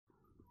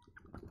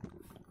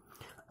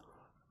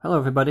Hello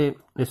everybody,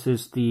 this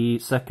is the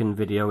second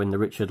video in the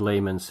Richard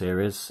Laymon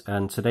series,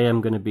 and today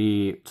I'm going to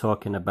be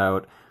talking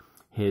about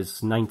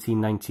his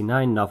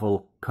 1999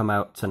 novel, Come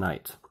Out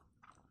Tonight.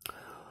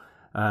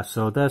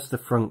 So there's the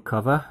front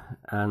cover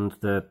and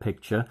the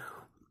picture.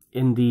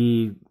 In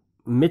the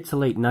mid to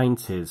late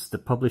 90s, the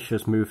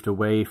publishers moved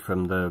away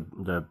from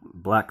the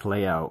black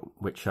layout,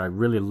 which I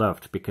really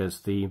loved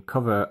because the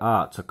cover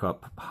art took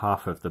up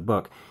half of the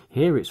book.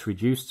 Here it's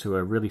reduced to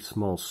a really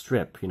small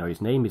strip. You know, his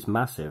name is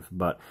massive,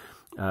 but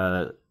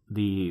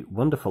the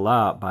wonderful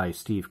art by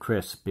Steve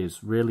Crisp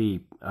is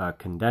really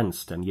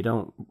condensed, and you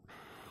don't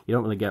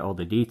really get all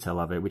the detail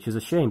of it, which is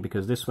a shame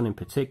because this one in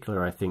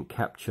particular I think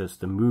captures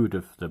the mood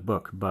of the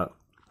book. But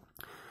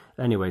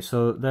anyway,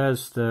 so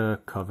there's the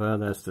cover,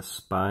 there's the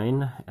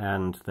spine,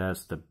 and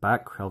there's the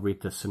back. I'll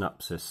read the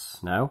synopsis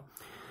now.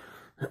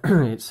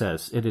 It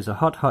says, "It is a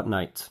hot, hot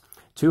night.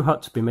 Too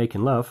hot to be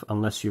making love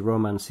unless your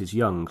romance is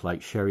young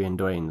like Sherry and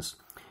Dwayne's.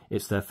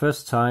 It's their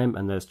first time,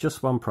 and there's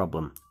just one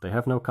problem. They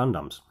have no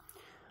condoms.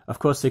 Of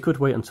course, they could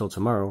wait until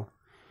tomorrow.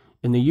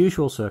 In the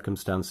usual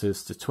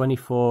circumstances, the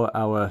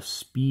 24-hour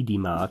Speedy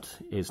Mart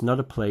is not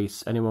a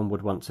place anyone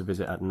would want to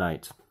visit at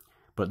night.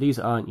 But these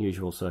aren't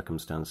usual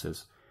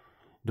circumstances.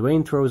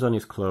 Dwayne throws on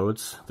his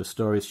clothes. The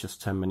store is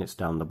just 10 minutes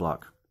down the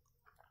block.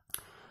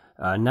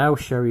 Now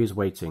Sherry is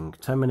waiting.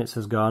 10 minutes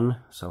has gone,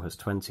 so has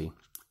 20.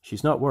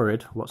 She's not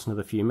worried. What's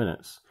another few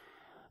minutes?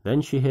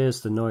 Then she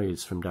hears the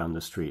noise from down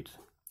the street.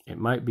 It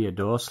might be a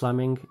door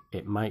slamming,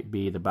 it might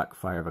be the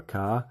backfire of a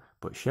car,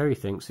 but Sherry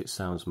thinks it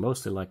sounds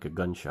mostly like a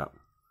gunshot."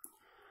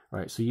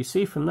 Right, so you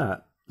see from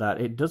that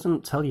it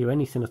doesn't tell you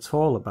anything at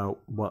all about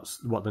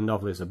what the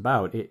novel is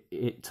about.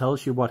 It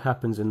tells you what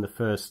happens in the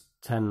first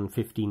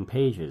 10-15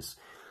 pages.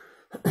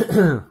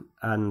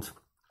 And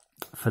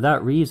for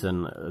that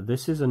reason,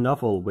 this is a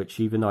novel which,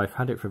 even though I've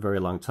had it for a very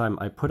long time,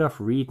 I put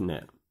off reading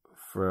it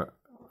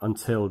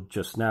until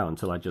just now,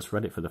 until I just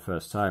read it for the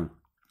first time.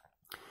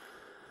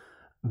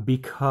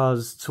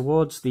 Because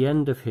towards the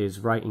end of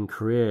his writing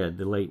career,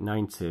 the late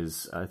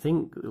 90s, I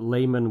think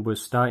Laymon was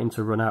starting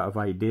to run out of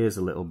ideas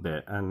a little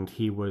bit, and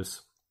he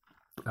was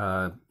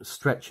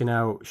stretching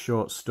out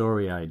short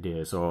story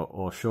ideas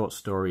or short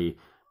story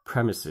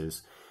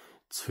premises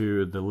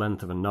to the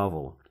length of a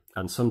novel.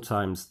 And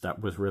sometimes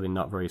that was really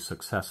not very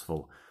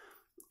successful.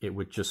 It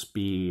would just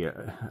be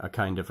a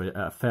kind of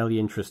a fairly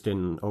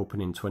interesting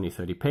opening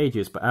 20-30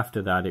 pages, but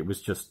after that it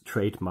was just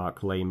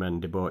trademark Laymon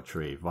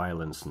debauchery,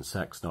 violence and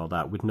sex and all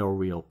that, with no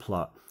real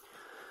plot.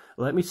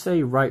 Let me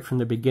say right from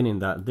the beginning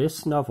that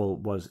this novel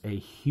was a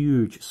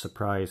huge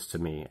surprise to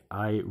me.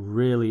 I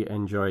really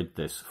enjoyed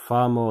this,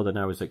 far more than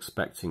I was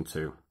expecting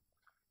to.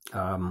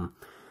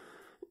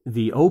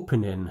 The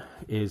opening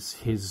is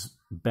his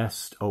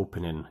best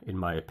opening, in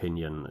my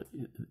opinion.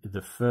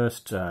 The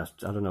first, I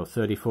don't know,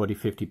 30, 40,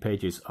 50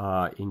 pages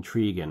are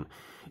intriguing.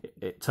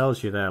 It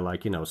tells you there,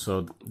 like, you know,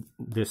 so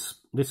this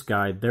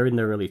guy, they're in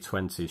their early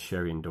 20s,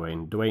 Sherry and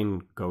Dwayne.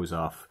 Dwayne goes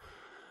off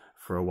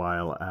for a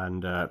while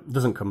and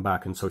doesn't come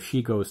back, and so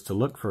she goes to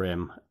look for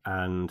him,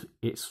 and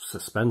it's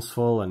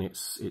suspenseful and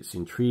it's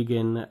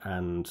intriguing,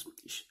 and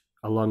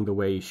along the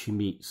way she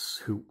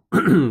meets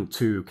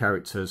two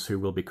characters who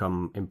will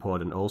become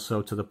important also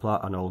to the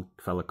plot, an old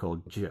fella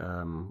called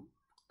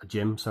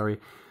Jim,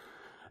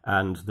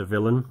 and the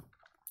villain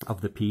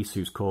of the piece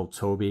who's called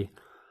Toby.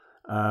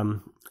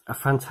 A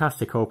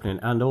fantastic opening,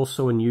 and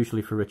also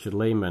unusually for Richard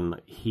Laymon,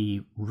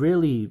 he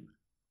really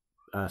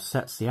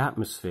sets the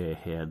atmosphere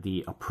here,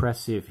 the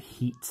oppressive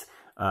heat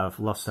of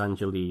Los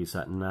Angeles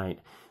at night,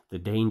 the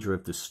danger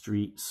of the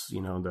streets, you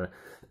know, the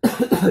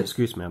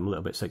excuse me, I'm a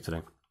little bit sick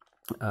today.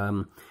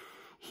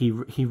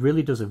 He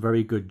really does a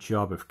very good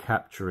job of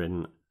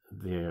capturing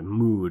the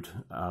mood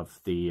of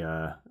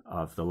the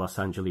Los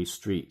Angeles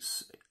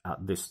streets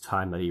at this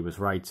time that he was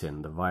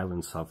writing, the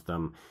violence of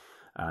them,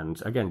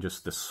 and again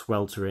just the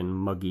sweltering,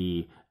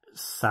 muggy,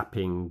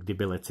 sapping,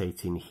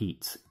 debilitating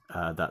heat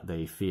that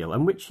they feel,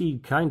 and which he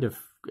kind of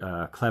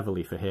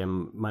cleverly for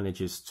him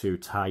manages to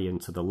tie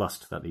into the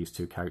lust that these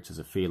two characters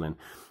are feeling.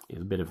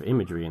 There's a bit of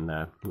imagery in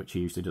there which he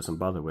usually doesn't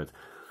bother with.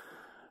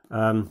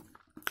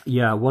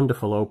 Yeah,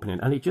 wonderful opening,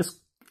 and it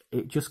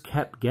just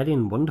kept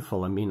getting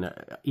wonderful. I mean,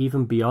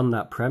 even beyond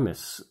that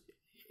premise.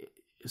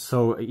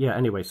 So yeah,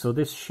 anyway, so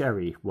this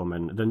Sherry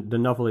woman, the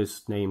novel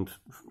is named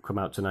Come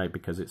Out Tonight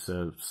because it's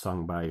a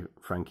song by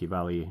Frankie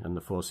Valli and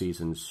the Four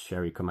Seasons,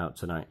 Sherry Come Out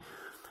Tonight.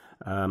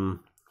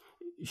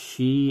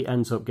 She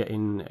ends up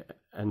getting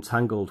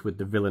entangled with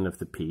the villain of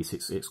the piece.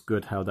 It's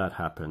good how that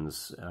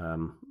happens,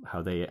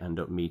 how they end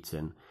up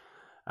meeting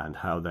and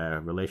how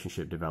their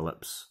relationship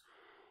develops.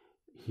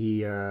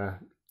 He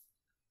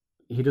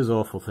does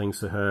awful things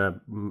to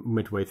her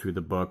midway through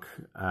the book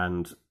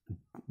and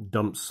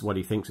dumps what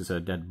he thinks is her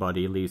dead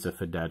body, leaves her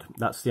for dead.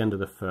 That's the end of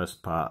the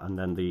first part, and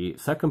then the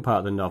second part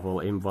of the novel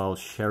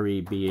involves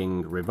Sherry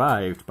being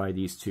revived by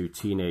these two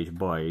teenage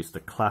boys, the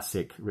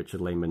classic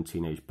Richard Laymon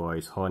teenage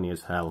boys, horny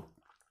as hell,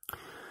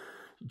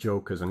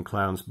 jokers and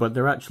clowns, but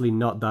they're actually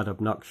not that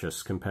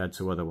obnoxious compared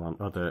to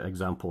other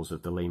examples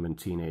of the Laymon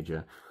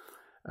teenager.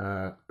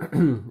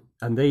 And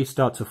they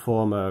start to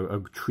form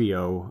a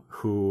trio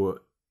who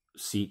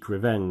seek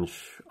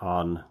revenge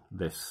on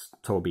this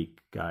Toby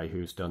guy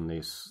who's done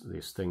this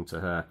thing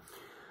to her.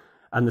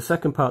 And the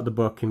second part of the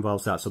book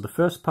involves that. So the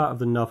first part of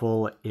the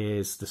novel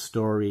is the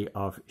story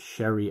of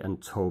Sherry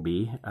and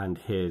Toby and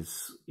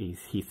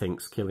he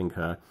thinks, killing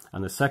her.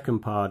 And the second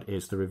part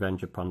is the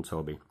revenge upon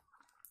Toby.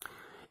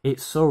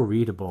 It's so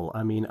readable.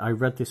 I mean, I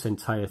read this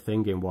entire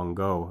thing in one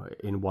go,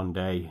 in one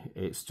day.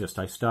 It's just,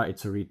 I started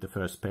to read the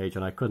first page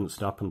and I couldn't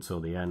stop until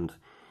the end.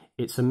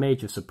 It's a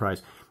major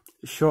surprise.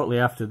 Shortly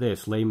after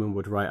this, Laymon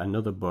would write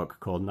another book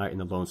called Night in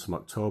the Lonesome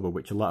October,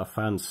 which a lot of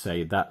fans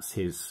say that's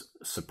his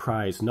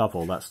surprise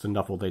novel. That's the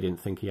novel they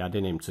didn't think he had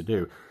in him to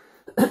do.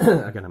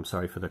 Again, I'm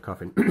sorry for the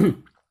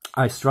coughing.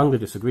 I strongly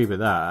disagree with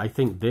that. I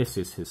think this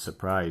is his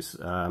surprise.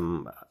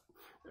 I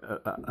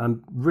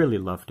really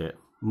loved it.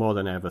 More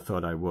than I ever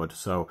thought I would.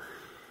 So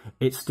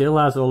it still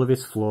has all of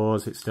its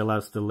flaws. It still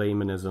has the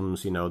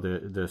Laymonisms, you know,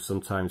 the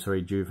sometimes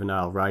very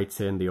juvenile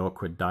writing, the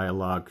awkward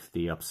dialogue,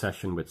 the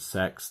obsession with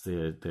sex,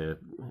 the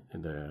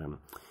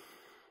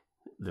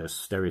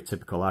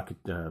stereotypical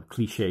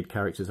cliched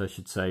characters, I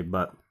should say.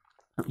 But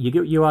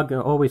you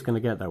are always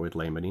going to get that with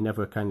Laymon. He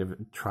never kind of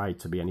tried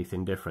to be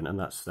anything different, and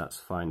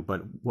that's fine.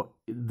 But what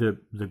the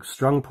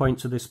strong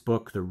points of this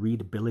book, the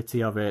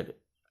readability of it,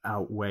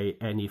 outweigh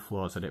any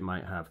flaws that it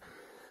might have.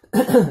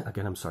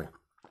 Again, I'm sorry.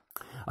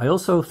 I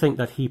also think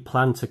that he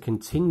planned to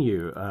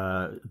continue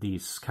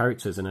these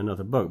characters in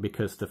another book,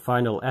 because the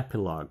final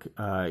epilogue,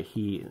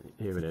 here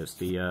it is,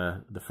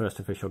 the first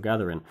official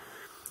gathering.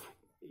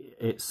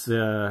 It's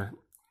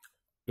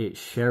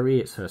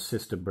Sherry, it's her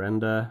sister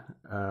Brenda,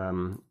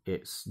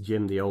 it's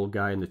Jim, the old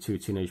guy, and the two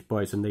teenage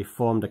boys, and they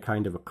formed a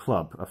kind of a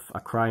club, a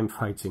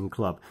crime-fighting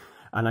club.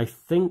 And I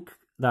think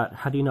that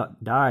had he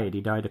not died, he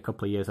died a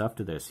couple of years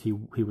after this, he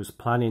was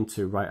planning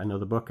to write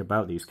another book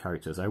about these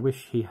characters. I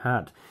wish he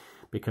had,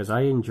 because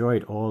I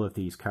enjoyed all of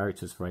these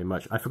characters very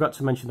much. I forgot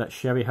to mention that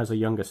Sherry has a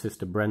younger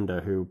sister,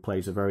 Brenda, who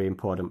plays a very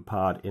important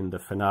part in the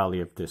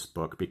finale of this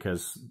book,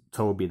 because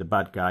Toby, the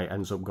bad guy,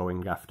 ends up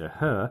going after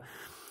her,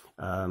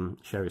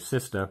 Sherry's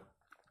sister,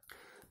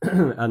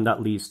 and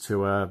that leads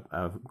to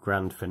a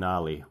grand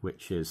finale,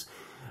 which is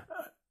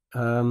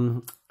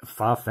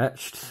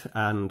far-fetched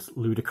and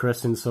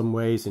ludicrous in some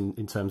ways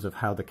in terms of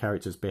how the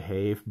characters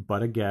behave,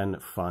 but again,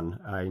 fun.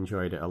 I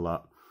enjoyed it a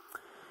lot.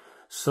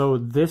 So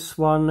this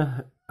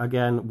one,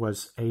 again,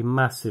 was a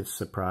massive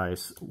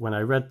surprise. When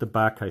I read the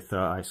back, I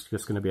thought it's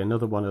just going to be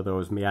another one of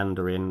those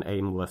meandering,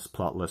 aimless,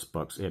 plotless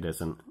books. It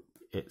isn't.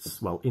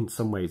 Well, in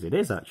some ways it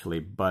is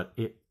actually, but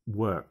it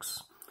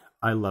works.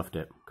 I loved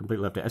it,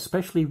 completely loved it,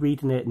 especially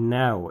reading it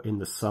now in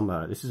the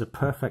summer. This is a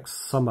perfect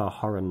summer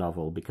horror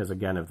novel because,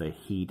 again, of the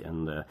heat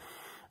and the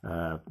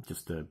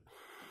just the,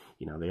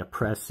 you know, the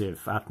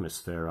oppressive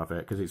atmosphere of it,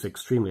 because it's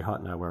extremely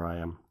hot now where I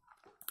am.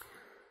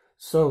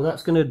 So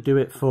that's going to do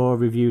it for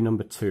review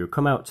number 2.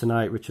 Come out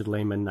tonight, Richard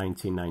Laymon,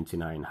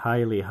 1999.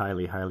 Highly,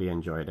 highly, highly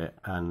enjoyed it,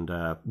 and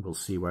we'll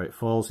see where it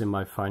falls in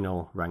my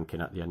final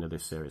ranking at the end of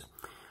this series.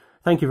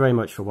 Thank you very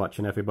much for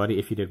watching, everybody,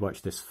 if you did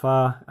watch this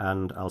far,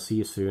 and I'll see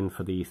you soon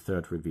for the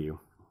 3rd review.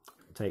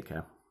 Take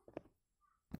care.